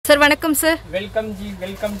Sir, vanakkam sir. Welcome ji,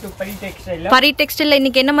 welcome to Pari Textiles. Pari Textiles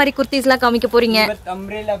இன்னைக்கு என்ன மாதிரி kurtis la காமிக்க போறீங்க?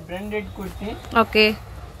 Umbrella branded kurti. Okay.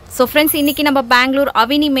 So friends, இன்னைக்கு நம்ம Bangalore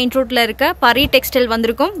Avini main road ல இருக்க Pari Textile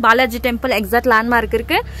வந்திருக்கோம். Balaji Temple exact landmark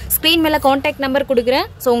இருக்கு. ஸ்கிரீன் மேல கான்டாக்ட் நம்பர் கொடுக்கிறேன்.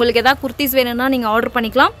 சோ உங்களுக்கு ஏதாவது kurtis வேணும்னா நீங்க ஆர்டர்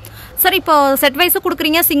பண்ணிக்கலாம். Sir, இப்போ செட் வைஸ்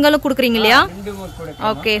குடுக்குறீங்க, சிங்கிளும் குடுக்குறீங்க இல்லையா?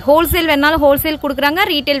 ஓகே. ஹோல்சேல் வேணாலும் ஹோல்சேல் குடுக்குறாங்க,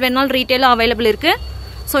 ரீட்டைல் வேணாலும் ரீட்டைலும் அவைலபிள் இருக்கு.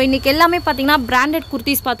 சோ இன்னைக்கு எல்லாமே பாத்தீங்கன்னா branded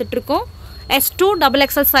kurtis பார்த்துட்டு இருக்கோம். S2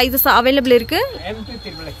 XXL sizes available இருக்கு. M2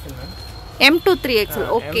 XXL M2 3XL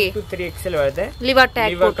okay. M2 3XL வருது. Liva tag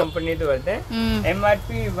Liva company இது வருது. MRP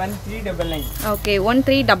 1399. Okay,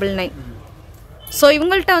 1399. So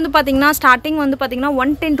இவங்கள்ட்ட வந்து பாத்தீங்கன்னா ஸ்டார்டிங் வந்து பாத்தீங்கன்னா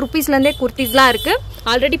 110 rupeesல இருந்தே kurtisலாம் இருக்கு.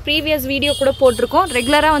 ஆல்ரெடி previous வீடியோ கூட போட்டுருக்கோம்.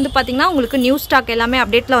 ரெகுலரா வந்து பாத்தீங்கன்னா உங்களுக்கு நியூ ஸ்டாக் எல்லாமே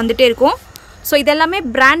அப்டேட்ல வந்துட்டே இருக்கும். So இதெல்லாமே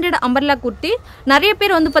branded umbrella kurti. நிறைய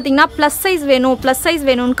பேர் வந்து பாத்தீங்கன்னா plus size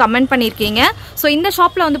வேணும்னு கமெண்ட் பண்ணிருக்கீங்க. So இந்த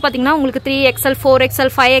ஷாப்ல வந்து பாத்தீங்கன்னா உங்களுக்கு 3XL 4XL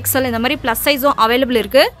 5XL இந்த மாதிரி plus sizeம் அவைலபிள்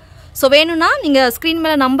இருக்கு. So வேணும்னா நீங்க ஸ்கிரீன்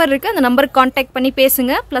மேல நம்பர் இருக்கு, அந்த நம்பருக்கு கான்டாக்ட் பண்ணி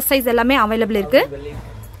பேசுங்க. plus size எல்லாமே அவைலபிள் இருக்கு.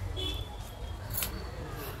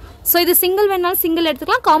 So இது சிங்கிள் வேணாலும் சிங்கிள்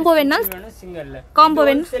எடுத்துக்கலாம், காம்போ வேணாலும் சிங்கிள். காம்போ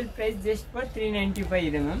வேணும். ஹோல்சேல் பிரைஸ் just for 395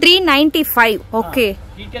 இது ma'am. 395 okay.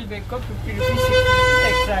 Retail பேக்கோ 50 rupees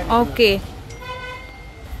extra. Okay.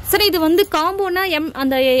 சரி, இது வந்து காம்போனா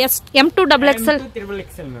அந்த M2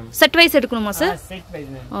 XXL ma'am. Set wise எடுக்கணுமா sir? Set wise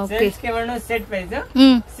ma'am. Okay. சேல்ஸ்க்கு வேணும் செட் வைஸ்.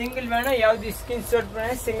 சிங்கிள் வேணும் யாவது ஸ்கிரீன்ஷாட்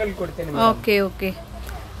பண்ணி சிங்கிள் கொடுத்தேன். Okay okay.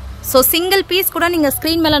 So single piece கூட நீங்க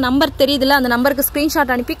ஸ்கிரீன் மேல நம்பர் தெரியுதுல, அந்த நம்பருக்கு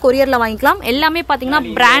ஸ்கிரீன்ஷாட் அனுப்பி கொரியர்ல வாங்கிக்கலாம். எல்லாமே பாத்தீங்கன்னா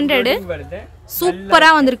பிராண்டட்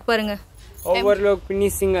சூப்பரா வந்திருக்கு பாருங்க. ஓவர்லாக்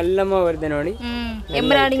ஃபினிஷிங் எல்லாமே வருது நோடி.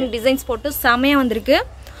 எம்ப்ராய்டிங் டிசைன்ஸ் போட்டு செமையா வந்திருக்கு.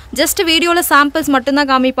 ஜஸ்ட் வீடியோல சாம்பிள்ஸ் மட்டும்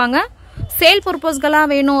தான் காமிப்பாங்க. சேல் பர்பஸ்களா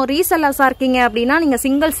வேணும், ரீசெல்லர்ஸா இருக்கீங்க அப்படின்னா நீங்க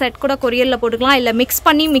சிங்கிள் செட் கூட கொரியர்ல போட்டுக்கலாம், இல்ல மிக்ஸ்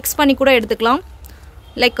பண்ணி கூட எடுத்துக்கலாம்.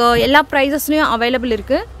 லைக் எல்லா பிரைசஸ்லயும் அவைலபிள்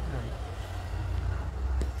இருக்கு.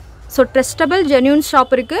 ஸோ ட்ரஸ்டபிள் ஜென்யூன்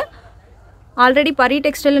ஷாப் இருக்கு. ஆல்ரெடி பரி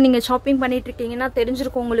டெக்ஸ்டைல நீங்க ஷாப்பிங் பண்ணிட்டு இருக்கீங்கன்னா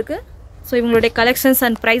தெரிஞ்சிருக்கும் உங்களுக்கு. ஸோ இவங்களுடைய கலெக்ஷன்ஸ்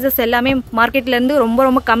அண்ட் ப்ரைஸஸ் எல்லாமே மார்க்கெட்ல இருந்து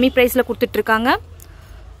ரொம்ப கம்மி ப்ரைஸ்ல கொடுத்துட்டு இருக்காங்க.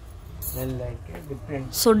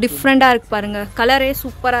 ஸோ டிஃப்ரெண்டா இருக்கு பாருங்க, கலரே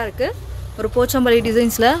சூப்பரா இருக்கு. ஒரு போச்சம்பள்ளி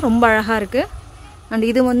டிசைன்ஸ்ல ரொம்ப அழகா இருக்கு. அண்ட்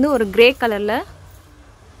இது வந்து ஒரு கிரே கலர்ல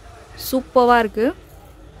சூப்பரா இருக்கு.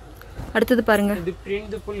 அடுத்து பாருங்க, இது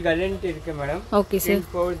பிரிண்ட் ஃபுல் கேரண்டி இருக்கு madam. Okay sir.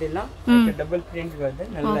 போடுதெல்லாம் double print வருது,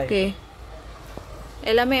 நல்லா இருக்கு.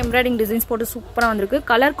 எல்லாமே எம்ப்ராய்டிங் டிசைன்ஸ் போட்டு சூப்பரா வந்திருக்கு.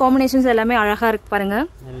 கலர் காம்பினேஷன்ஸ் எல்லாமே அழகா இருக்கு பாருங்க,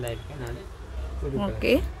 நல்லா இருக்கு.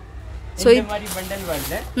 ஓகே. சோ இந்த மாதிரி பண்டல்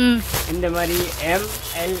வருது. இந்த மாதிரி M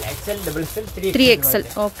L XL XXL 3XL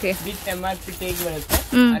okay. With MRP take வருது.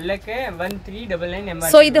 அல்லக்கு 1399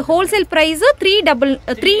 MRP. சோ இது wholesale price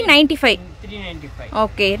 395.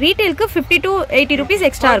 Okay. ரீட்டைலுக்கு 50 to 80 rupees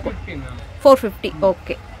extra இருக்கும். 450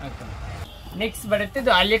 ஓகே. ನೆಕ್ಸ್ಟ್ ಬರುತ್ತೆ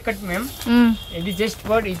ಇದು ಆಲಿಯಾ ಕಟ್ ಮ್ಯಾಮ್. ಇದು ಜಸ್ಟ್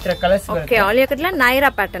ಫಾರ್ ಇತರ ಕಲರ್ಸ್ ಬರುತ್ತೆ. ಓಕೆ. ಆಲಿಯಾ ಕಟ್ ಲ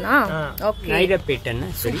Naira pattern. Okay. Naira pattern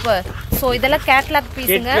super. So ಇದೆಲ್ಲ ಕ್ಯಾಟಲಾಗ್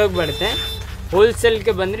ಪೀಸ್ ಇಂಗ ಕ್ಯಾಟಲಾಗ್ ಬರುತ್ತೆ. ಹೋಲ್ಸೇಲ್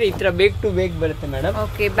ಗೆ ಬಂದ್ರೆ ಇತರ ಬೇಕ್ ಟು ಬೇಕ್ ಬರುತ್ತೆ madam.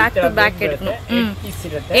 Okay. Back to back ಎಡ್ಕணும். 8 piece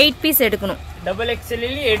ಇರುತ್ತೆ. 8 ಪೀಸ್ ಎಡ್ಕணும். ಡಬಲ್ XL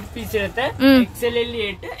ಇಲ್ಲಿ 8 ಪೀಸ್ ಇರುತ್ತೆ. XL ಇಲ್ಲಿ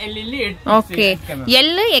 8, L ಇಲ್ಲಿ 8 piece. Okay.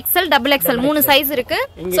 L XL double XL மூணு சைஸ் இருக்கு.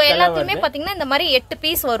 சோ எல்லாத்துலயுமே பாத்தீங்கன்னா இந்த மாதிரி 8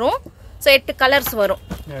 பீஸ் வரும். சோ 8 கலர்ஸ் வரும்.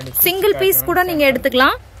 சிங்கிள் பீஸ் கூட நீங்க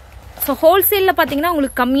எடுத்துக்கலாம். சோ ஹோல்சேல்ல பாத்தீங்கன்னா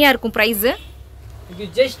உங்களுக்கு கம்மியா இருக்கும் பிரைஸ். இது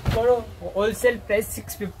just for wholesale price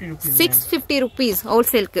 650 rupees. 650 rupees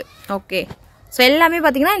ஹோல்சேலுக்கு. Okay. So எல்லாமே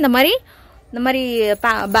பாத்தீங்கன்னா இந்த மாதிரி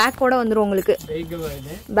பேக்கோட வந்துரும் உங்களுக்கு.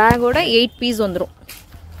 பேக்கோட 8 பீஸ் வந்துரும்.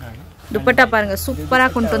 துப்பட்டா பாருங்க சூப்பரா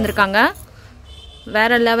கொண்டு வந்திருக்காங்க,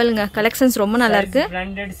 வேற லெவலுங்க. கலெக்ஷன்ஸ் ரொம்ப நல்லா இருக்கு.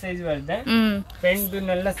 பிராண்டட் சைஸ் வருது. பெண்ட்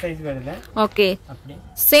நல்ல சைஸ் வருது. ஓகே.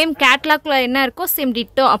 சேம் கேட்டலாக்ல என்ன இருக்கோ சேம்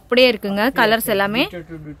டிட்டோ அப்படியே இருக்குங்க. கலர்ஸ் எல்லாமே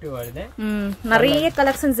வருது. நிறைய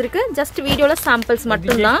கலெக்ஷன்ஸ் இருக்கு. ஜஸ்ட் வீடியோல சாம்பிள்ஸ்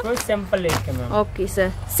மட்டும் தான். சாம்பிள் இருக்கு ma'am. Okay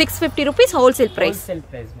sir. 650 rupees wholesale price. Wholesale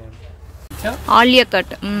price ma'am. Alia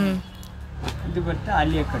cut. இது பத்த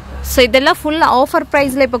ஆலியா கட். சோ இதெல்லாம் ஃபுல் ஆஃபர்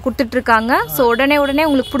பிரைஸ்ல இப்ப கொடுத்துட்டு இருக்காங்க. சோ உடனே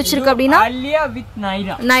உங்களுக்கு பிடிச்சிருக்கு அப்படினா ஆலியா வித்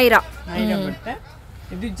நைரா பத்த.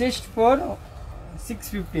 இது just for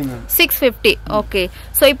 650 ma'am. 650 okay.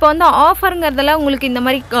 So இப்போ வந்து ஆஃபர்ங்கறதெல்லாம் உங்களுக்கு இந்த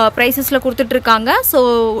மாதிரி பிரைसेसல கொடுத்துட்டு இருக்காங்க. சோ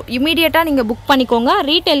இமிடியேட்டா நீங்க புக் பண்ணிக்கோங்க.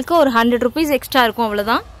 ரீட்டைலுக்கு ஒரு 100 rupees எக்ஸ்ட்ரா இருக்கும்,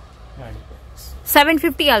 அவ்வளவுதான்.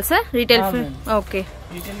 750 also retail. Okay.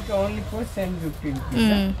 ரீட்டைலுக்கு only for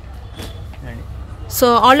 750. So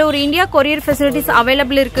all over India courier facilities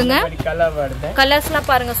available இருக்குங்க. கலர்ஸ்லாம்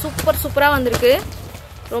பாருங்க சூப்பரா வந்திருக்கு.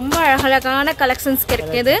 ரொம்ப அழகான கலெக்ஷன்ஸ்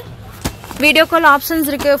கிடைக்குது. வீடியோ கால் ஆப்ஷன்ஸ்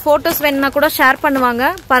இருக்கு. போட்டோஸ் வேணும்னா கூட ஷேர் பண்ணுவாங்க.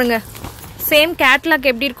 பாருங்க சேம் கேட்டலாக்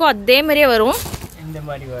எப்படி இருக்கோ அதே மாதிரியே வரும். இந்த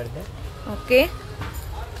மாதிரி வருது. Okay.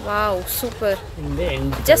 Wow, super. In the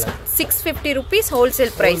end. Just 650 rupees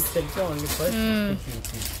wholesale price. Wholesale only for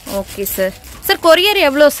 650. Okay, sir. Sir, courier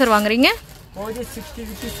எவ்வளோ சார் வாங்குறீங்க? Courier 60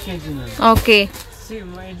 rupees kg ma'am. Okay.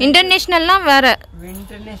 International லாம் வேற.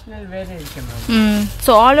 International வேற இருக்கு ma'am.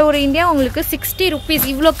 So all over India உங்களுக்கு 60 rupees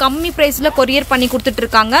இவ்ளோ கம்மி பிரைஸ்ல courier பண்ணி கொடுத்துட்டு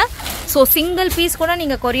இருக்காங்க. So single piece கூட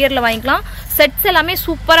நீங்க courierல வாங்கிக்கலாம். செட்ஸ் எல்லாமே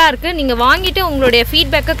சூப்பரா இருக்கு. நீங்க வாங்கிட்டு உங்களுடைய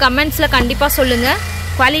ஃபீட்பேக்க கமெண்ட்ஸ்ல கண்டிப்பா சொல்லுங்க.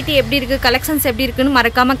 குவாலிட்டி எப்படி இருக்கு, கலெக்ஷன்ஸ் எப்படி இருக்குன்னு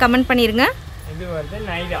மறக்காம கமெண்ட் பண்ணிருங்க. இது வந்து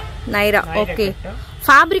நைரா. ஓகே.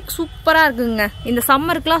 ஃபேப்ரிக் சூப்பரா இருக்குங்க. இந்த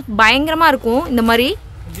சம்மருக்குலாம் பயங்கரமா இருக்கும் இந்த மாதிரி.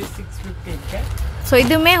 இது 650 இருக்கு. சோ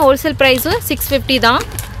இதுமே ஹோல்சேல் பிரைஸ் 650 தான்.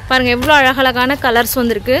 பாருங்க எவ்வளவு அழகழகான கலர்ஸ்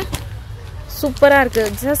வந்திருக்கு. சூப்பரா இருக்கு.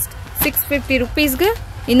 ஜஸ்ட் 650 ரூபீஸ்க்கு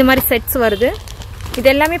இந்த மாதிரி செட்ஸ் வருது. இது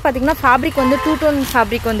எல்லாமே பாத்தீங்கன்னா ஃபேப்ரிக் வந்து 2 டோன்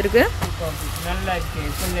ஃபேப்ரிக் வந்திருக்கு. நல்லா இருக்கு.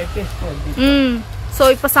 இப்போ லேட்டஸ்ட் சோ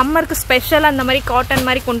இப்போ சம்மருக்கு ஸ்பெஷலா அந்த மாதிரி காட்டன்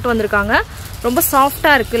மாதிரி கொண்டு வந்திருக்காங்க. ரொம்ப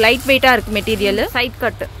சாஃப்ட்டா இருக்கு, லைட் வெயிட்டா இருக்கு மெட்டீரியல். Side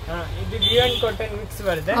cut. இது ரியான் காட்டன் மிக்ஸ்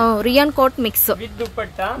வருது. Ryan God mix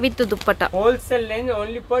with dupatta. Wholesale range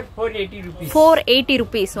only for 480 rupees. 480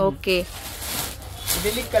 rupees. Okay.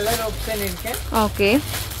 இதுல கலர் ஆப்ஷன் இருக்கு. ஓகே.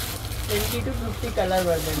 20 to 50 கலர்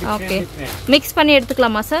வருது. ஓகே. மிக்ஸ் பண்ணி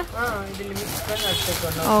எடுத்துக்கலாமா சார்? இதுல மிக்ஸ் பண்ணி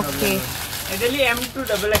எடுத்துக்கலாம். ஓகே. இதுல M2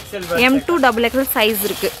 XXL வருது. M2 XXL சைஸ்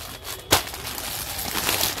இருக்கு.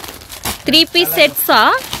 3 piece sets ஆ?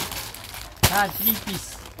 3 piece.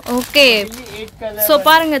 ஓகே. சோ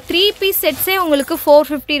பாருங்க 3 piece sets உங்களுக்கு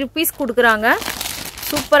 450 rupees கொடுக்கறாங்க.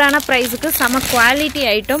 சூப்பரான பிரைஸ்க்கு சம குவாலிட்டி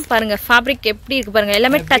ஐட்டம். பாருங்க ஃபேப்ரிக் எப்படி இருக்கு பாருங்க.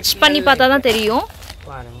 எல்லாமே டச் பண்ணி பார்த்தா தான் தெரியும்.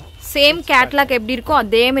 பாருங்க. சேம் கேட்லாக் எப்படி இருக்கோ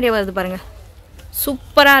அதே மாதிரி வருது பாருங்க.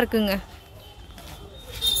 சூப்பரா இருக்குங்க.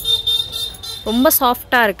 ரொம்ப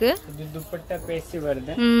சாஃப்ட்டா இருக்கு. இது துப்பட்டா பேசி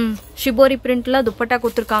வருது. ஷிபோரி பிரிண்ட்ல துப்பட்டா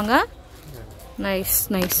கொடுத்திருக்காங்க. Nice.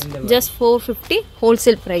 Just 450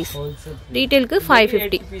 wholesale price. Retail ku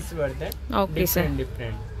 550. piece varde. Okay sir.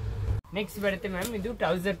 Different. Next varthe ma'am idu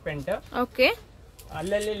trouser pant. Okay.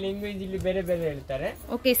 Allalle language illi bere heltare.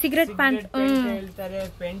 Okay, cigarette pant heltare,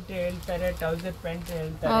 pant heltare, trouser pant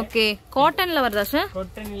heltare. Okay. Cotton la varda sir?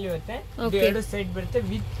 Cotton illi vatte. Okay. Two side varthe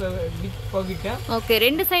with pocket. Okay,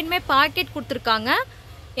 rendu side me pocket kuduthirukanga.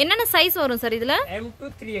 என்னென்ன size வரும் sir இதுல? M2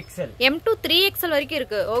 3XL. M2 3XL வரைக்கும்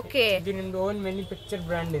இருக்கு. Okay. இது நம்ம own manufacture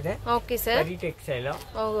brand இது. Okay sir. Pari Textiles.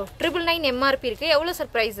 999 MRP இருக்கு. எவ்வளவு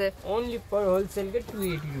sir price? Only for wholesale க்கு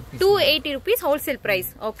 280 rupees. 280 rupees wholesale price.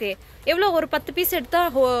 Okay. எவ்வளவு ஒரு 10 பீஸ் எடுத்தா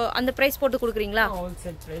அந்த பிரைஸ் போட்டு கொடுக்குறீங்களா?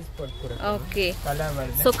 Wholesale price போட்டு கொடுக்கிறோம். ஓகே. கலர்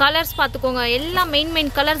வருது. சோ கலர்ஸ் பாத்துக்கோங்க. எல்லா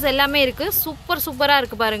மெயின் கலர்ஸ் எல்லாமே இருக்கு. சூப்பரா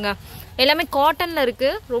இருக்கு பாருங்க. எல்லாமே காட்டன்ல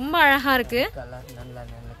இருக்கு. ரொம்ப அழகா இருக்கு. கலர் நல்ல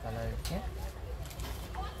கலர் இருக்கு.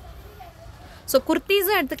 சோ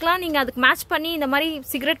குர்தீஸும் எடுத்துக்கலாம். நீங்க அதுக்கு மேட்ச் பண்ணி இந்த மாதிரி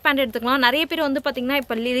சிகரெட் பேண்ட் எடுத்துக்கலாம். நிறைய பேர் வந்து பாத்தீங்கன்னா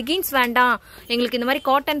இப்ப லெகின்ஸ் வேண்டாம் எங்களுக்கு இந்த மாதிரி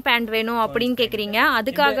காட்டன் பேண்ட் வேணும் அப்படின்னு கேக்குறீங்க.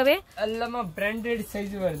 அதுக்காகவே எல்லாமே பிராண்டட்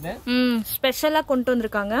சைஸ் வருது. ஸ்பெஷலா கொண்டு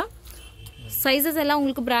வந்திருக்காங்க. சைஸஸ் எல்லாம்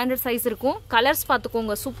உங்களுக்கு பிராண்டட் சைஸ் இருக்கும். கலர்ஸ்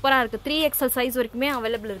பாத்துக்கோங்க. சூப்பரா இருக்கு. 3XL சைஸ் வரைக்குமே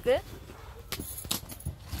அவைலபிள் இருக்கு.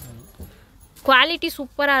 குவாலிட்டி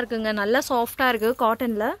சூப்பரா இருக்குங்க. நல்லா சாஃப்டா இருக்கு.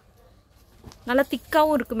 காட்டன்ல நல்லா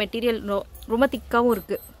திக்காவும் இருக்கு. மெட்டீரியல் ரொம்ப திக்காவும்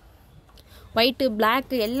இருக்கு. ஒயிட்,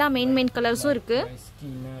 பிளாக் எல்லா மெயின் கலர்ஸும் இருக்கு.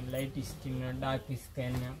 Skin, light skin, dark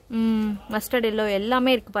skin, mustard yellow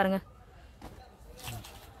எல்லாமே இருக்கு பாருங்க.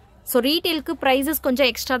 சோ ரீட்டெயிலுக்கு பிரைसेस கொஞ்சம்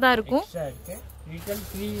எக்ஸ்ட்ரா தான் இருக்கும். ரீட்டெயில்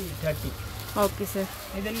 330. Okay sir.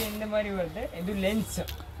 இதெல்லாம் இந்த மாதிரி வருது. இது லென்ஸ்.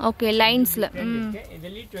 ஓகே, லைன்ஸ்ல.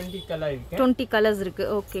 இதெல்லாம் 20 கலர் இருக்கு. 20 கலர்ஸ் இருக்கு.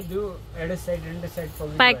 ஓகே. இது ரெண்டு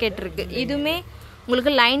சைடு பாக்கெட் இருக்கு. இதுமே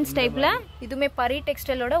உங்களுக்கு லைன்ஸ் டைப்ல. இதுமே பரி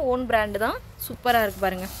டெக்ஸ்டைலோட ஓன் பிராண்ட் தான். சூப்பரா இருக்கு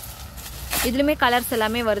பாருங்க. இதுலமே கலர்ஸ்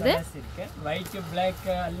எல்லாமே வருது. ஒயிட், Black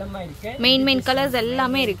எல்லாமே இருக்கு. மெயின் கலர்ஸ்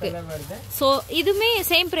எல்லாமே இருக்கு. சோ இதுமே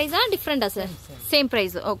same பிரைஸா டிஃபரண்டா sir? Same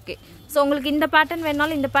price. Okay. So உங்களுக்கு இந்த பேட்டர்ன்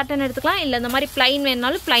வேணாலும் இந்த பேட்டர்ன் எடுத்துக்கலாம். இல்ல இந்த மாதிரி ப்ளைன்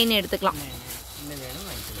வேணாலும் ப்ளைன் எடுத்துக்கலாம்.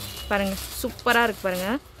 பாருங்க சூப்பரா இருக்கு பாருங்க.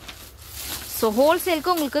 சோ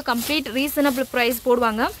ஹோல்சேலுக்கு உங்களுக்கு கம்ப்ளீட் ரீசனபிள் பிரைஸ்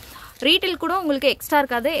போடுவாங்க. ரீட்டெயில் கூட உங்களுக்கு எக்ஸ்ட்ரா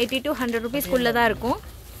இருக்காது. 80 to 100 rupees குள்ள தான் இருக்கும்.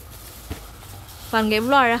 பாருங்க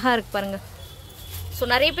எவ்வளவு அழகா இருக்கு பாருங்க. சோ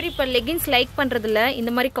நிறைய பேர் இப்ப லெகின்ஸ் லைக் பண்றது இல்ல.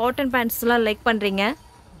 இந்த மாதிரி காட்டன் பேண்ட்ஸ்லாம் லைக் பண்றீங்க.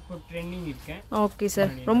 இப்போ ட்ரெண்டிங் இருக்கு. Okay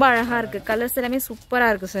sir. ரொம்ப அழகா இருக்கு. கலர்ஸ் எல்லாமே சூப்பரா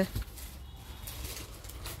இருக்கு சார்.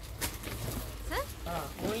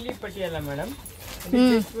 only Patiala madam.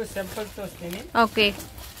 இது சிம்பிள் தோஸ்தினி. ஓகே.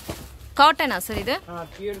 காட்டனா சார் இது?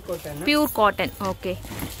 Pure cotton. Pure cotton. Okay.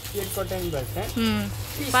 Pure cotton ಬರುತ್ತೆ.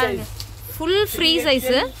 பாருங்க full free size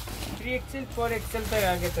 3XL 4XL ತಗ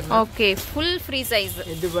ಆಗುತ್ತೆ. ಓಕೆ, ಫುಲ್ ಫ್ರೀ ಸೈಜ್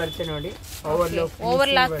ಇದು ಬರುತ್ತೆ ನೋಡಿ.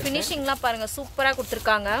 ஓவர்லாக் ஃபினிஷிங்லாம் பாருங்க சூப்பரா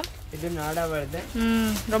கொடுத்திருக்காங்க. இது நாடா வருது.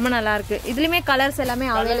 ரொம்ப நல்லா இருக்கு. இதுலயே கலர்ஸ் எல்லாமே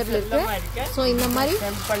அவேலபிள் இருக்கு. சோ இந்த மாதிரி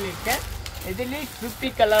சாம்பிள் இருக்கு. இதுல 50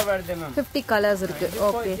 கலர் வருது மேம் 50 கலர்ஸ் இருக்கு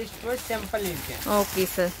ஓகே ஜஸ்ட் ஒரு சாம்பிள் இருக்கு ஓகே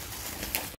சார்